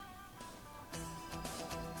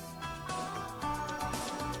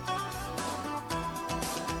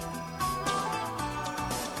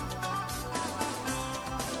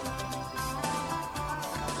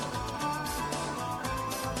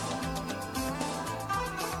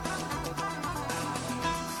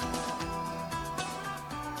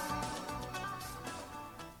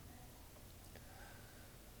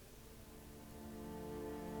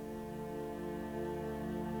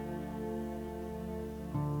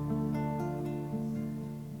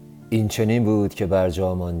این چنین بود که بر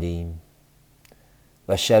جا ماندیم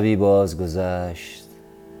و شبی باز گذشت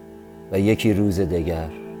و یکی روز دگر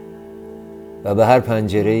و به هر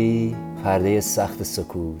پنجره‌ای پرده سخت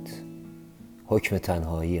سکوت حکم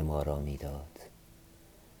تنهایی ما را میداد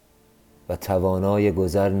و توانای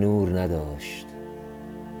گذر نور نداشت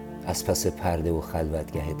از پس پرده و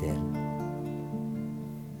خلوتگه دل.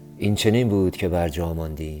 این چنین بود که بر جا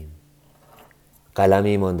ماندیم،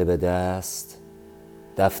 قلمی مانده به دست،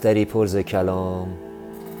 دفتری پر ز کلام،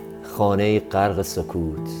 خانه‌ای غرق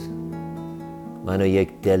سکوت، من و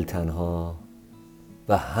یک دل تنها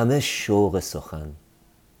و همه شوق سخن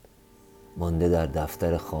مانده در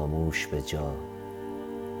دفتر خاموش به جا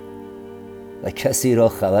و کسی را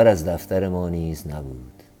خبر از دفتر ما نیز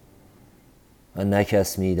نبود و نه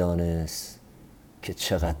کس می دانست که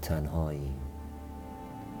چقدر تنهاییم.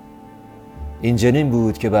 این چنین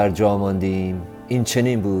بود که بر جا ماندیم، این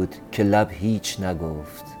چنین بود که لب هیچ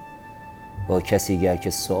نگفت با کسی گر که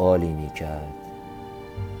سؤالی می کرد.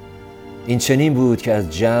 این چنین بود که از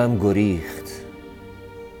جمع گریخت،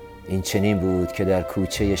 این چنین بود که در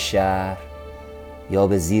کوچه شهر یا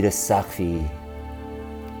به زیر سقفی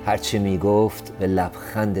هرچه می گفت به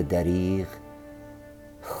لبخند دریغ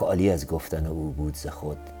خالی از گفتن او بود ز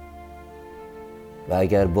خود. و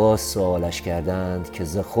اگر باز سؤالش کردند که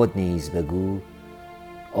ز خود نیز بگو،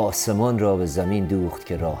 آسمان را به زمین دوخت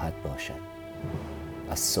که راحت باشد.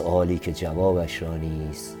 از سؤالی که جوابش را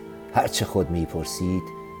نیز هرچه خود می پرسید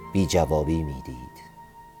بی جوابی می دید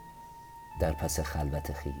در پس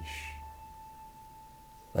خلوت خیش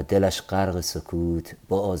و دلش غرق سکوت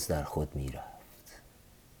باز در خود می رفت.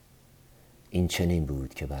 این چنین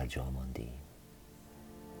بود که بر جا ماندیم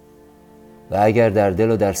و اگر در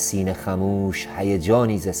دل و در سینه خموش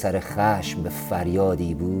هیجانی ز سر خشم به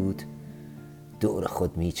فریادی بود، دور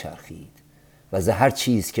خود می چرخید و ز هر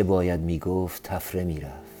چیز که باید می گفت تفره می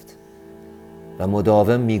رفت و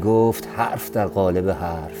مداوم می گفت حرف در قالب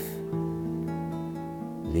حرف،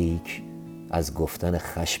 لیک از گفتن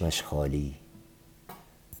خشمش خالی.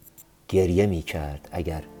 گریه می کرد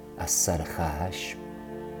اگر از سر خشم،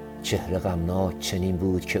 چهره غمناک چنین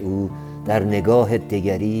بود که او در نگاه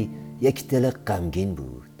دگری یک دل غمگین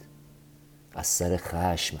بود، از سر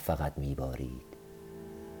خشم فقط می بارید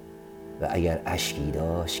و اگر اشکی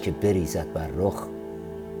داشت که بریزد بر رخ.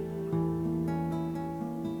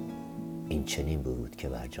 این چنین بود که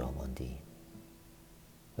بر جا ماندیم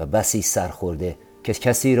و بسی سرخورده که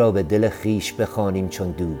کسی را به دل خیش بخوانیم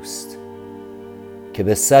چون دوست، که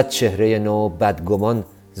به 100 چهره نو بدگمان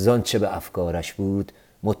زانچه به افکارش بود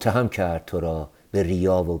متهم کرد تو را به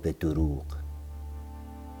ریا و به دروغ.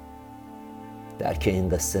 درک این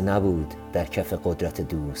قصه نبود در کف قدرت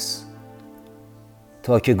دوست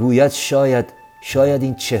تا که گوید شاید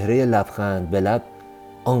این چهره لبخند به لب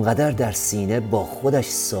آنقدر در سینه با خودش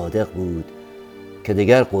صادق بود که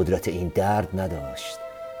دیگر قدرت این درد نداشت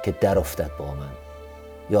که در افتد با من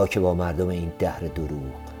یا که با مردم این دهر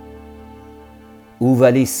دروغ. او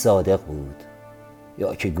ولی صادق بود،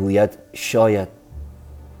 یا که گوید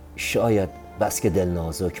شاید بس که دل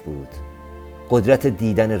نازک بود، قدرت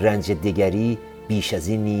دیدن رنج دگری بیش از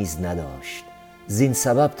این نیز نداشت، زین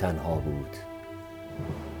سبب تنها بود.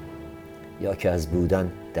 یا که از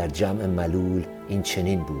بودن در جمع ملول این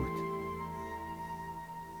چنین بود.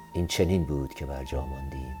 این چنین بود که بر جا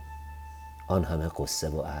ماندیم، آن همه قصه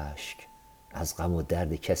و اشک از غم و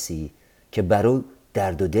درد کسی که بر او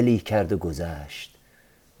درد و دلی کرد و گذشت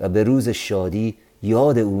و به روز شادی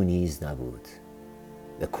یاد او نیز نبود.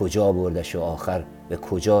 به کجا بردش و آخر به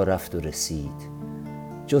کجا رفت و رسید،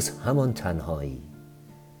 جز همان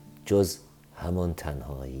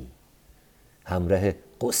تنهایی همراه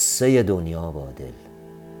قصه دنیا با دل.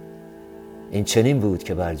 این چنین بود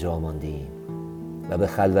که بر جا ماندیم و به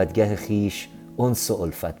خلوتگه خیش انس و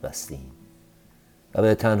الفت بستیم و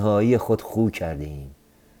به تنهایی خود خو کردیم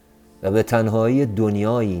و به تنهایی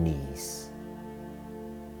دنیایی نیز.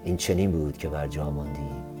 این چنین بود که بر جا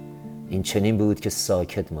ماندیم، این چنین بود که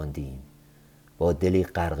ساکت ماندیم با دلی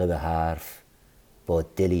غرقه به حرف، با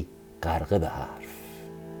دلی غرقه به حرف.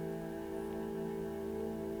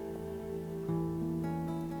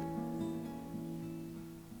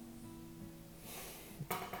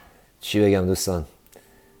 چی بگم دوستان،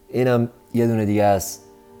 اینم یه دونه دیگه از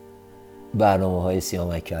برنامه‌های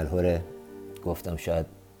سیامک کلهره. گفتم شاید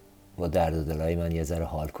با درد و دلای من یه ذره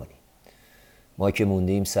حال کنیم. ما که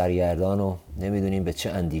موندیم سرگردان و نمیدونیم به چه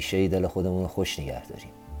اندیشه‌ای دل خودمون رو خوش نگه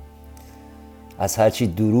داریم. از هرچی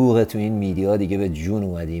دروغ تو این میدیا دیگه به جون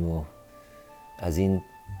اومدیم و از این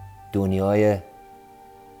دنیای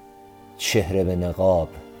چهره به نقاب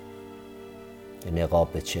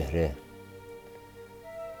به چهره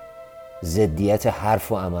ضدیت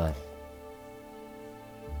حرف و عمل.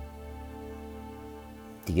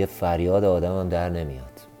 دیگه فریاد آدم هم در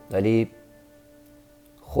نمیاد، ولی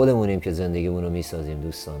خودمونیم که زندگیمون رو میسازیم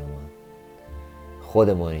دوستان من.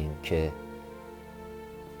 خودمونیم که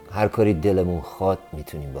هر کاری دلمون خواد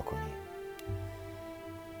میتونیم بکنیم.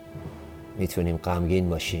 میتونیم غمگین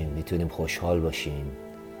باشیم، میتونیم خوشحال باشیم،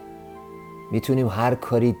 میتونیم هر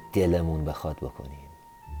کاری دلمون بخواد بکنیم.